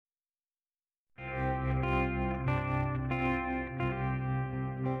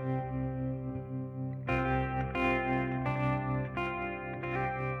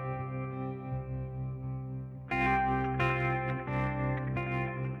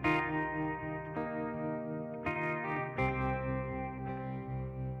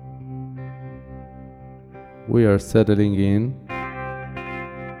We are settling in.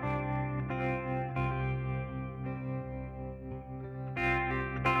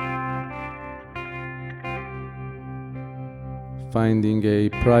 Finding a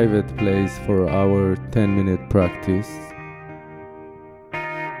private place for our 10-minute practice.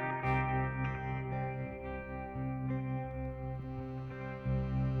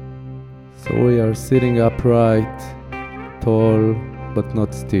 So we are sitting upright, tall but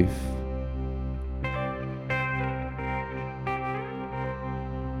not stiff.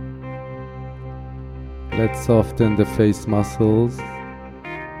 Let's soften the face muscles.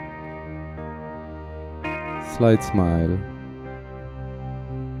 Slight smile.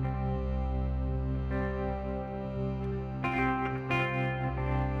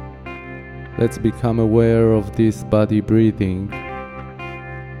 Let's become aware of this body breathing.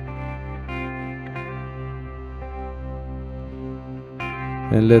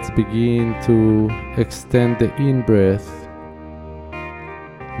 And let's begin to extend the in-breath,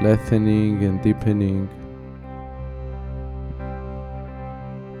 lengthening and deepening.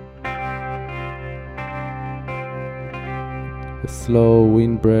 A slow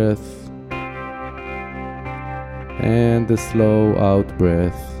in-breath and a slow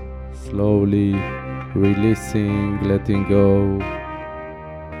out-breath. Slowly releasing, letting go,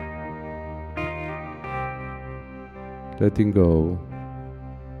 letting go.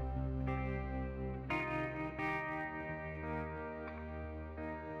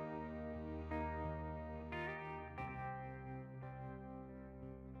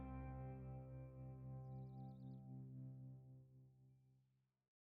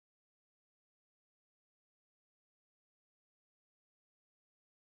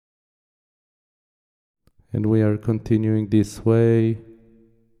 And we are continuing this way,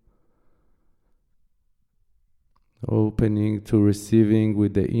 opening to receiving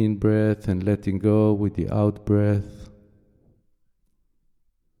with the in-breath and letting go with the out-breath.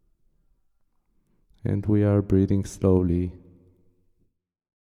 And we are breathing slowly.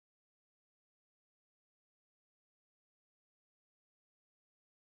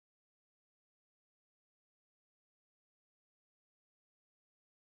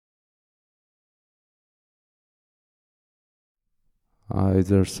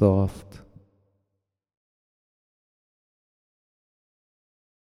 Eyes are soft.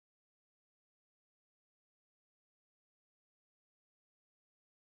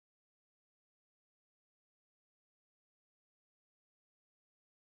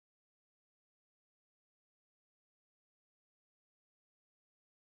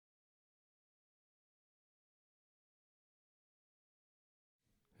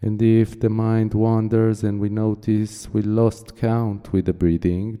 And if the mind wanders and we notice we lost count with the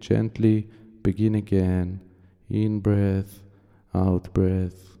breathing, gently begin again. In breath, out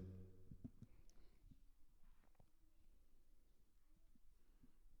breath.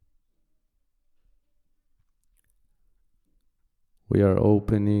 We are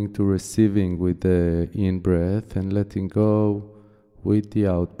opening to receiving with the in breath and letting go with the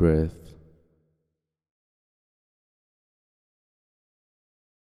out breath.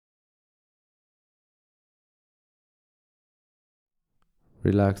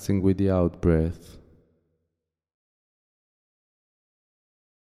 Relaxing with the out breath.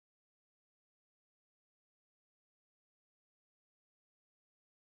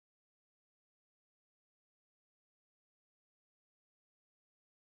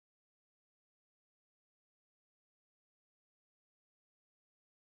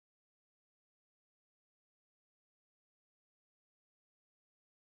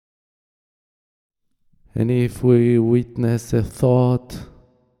 And if we witness a thought,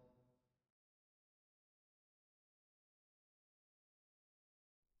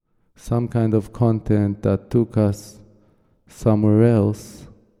 some kind of content that took us somewhere else,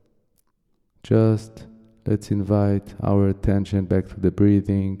 just let's invite our attention back to the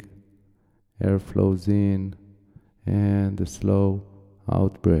breathing. Air flows in and a slow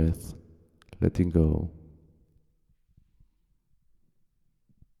out breath, letting go.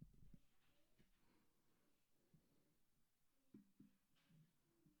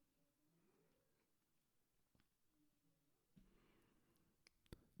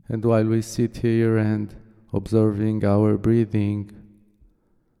 And while we sit here and observing our breathing,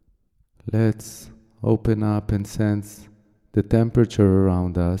 let's open up and sense the temperature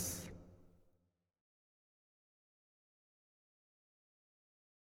around us.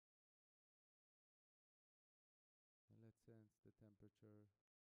 Let's sense the temperature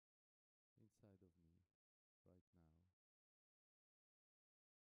inside of me right now.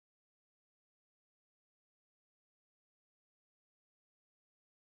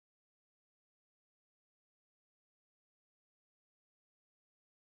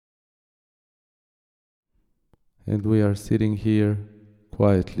 And we are sitting here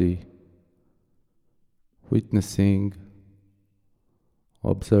quietly, witnessing,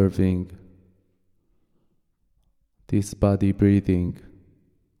 observing this body breathing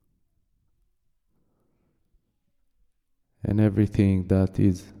and everything that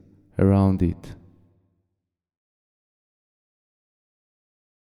is around it.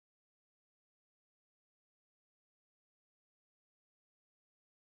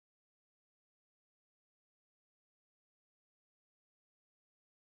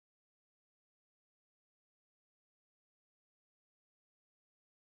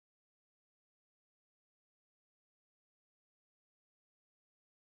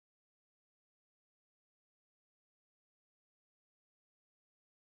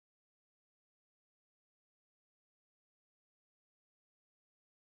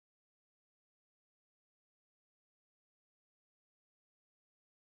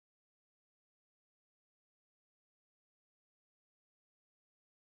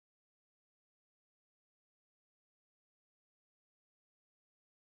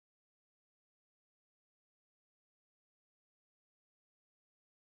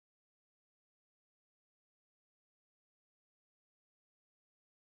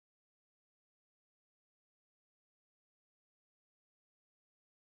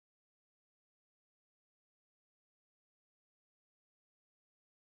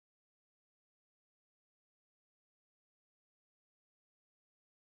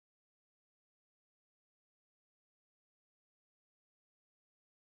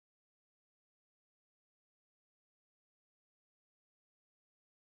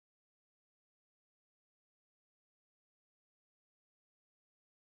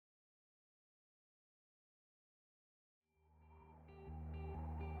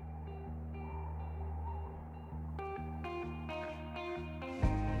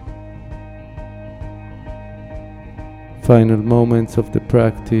 Final moments of the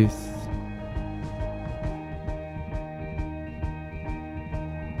practice.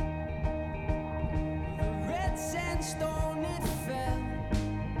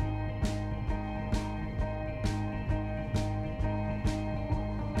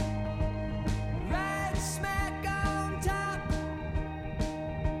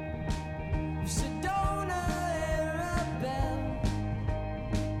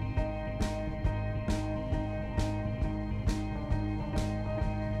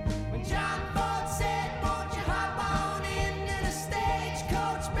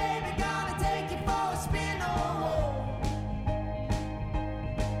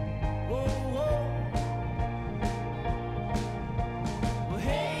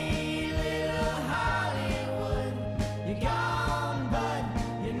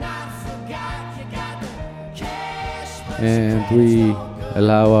 And we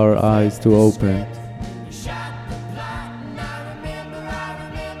allow our eyes to open.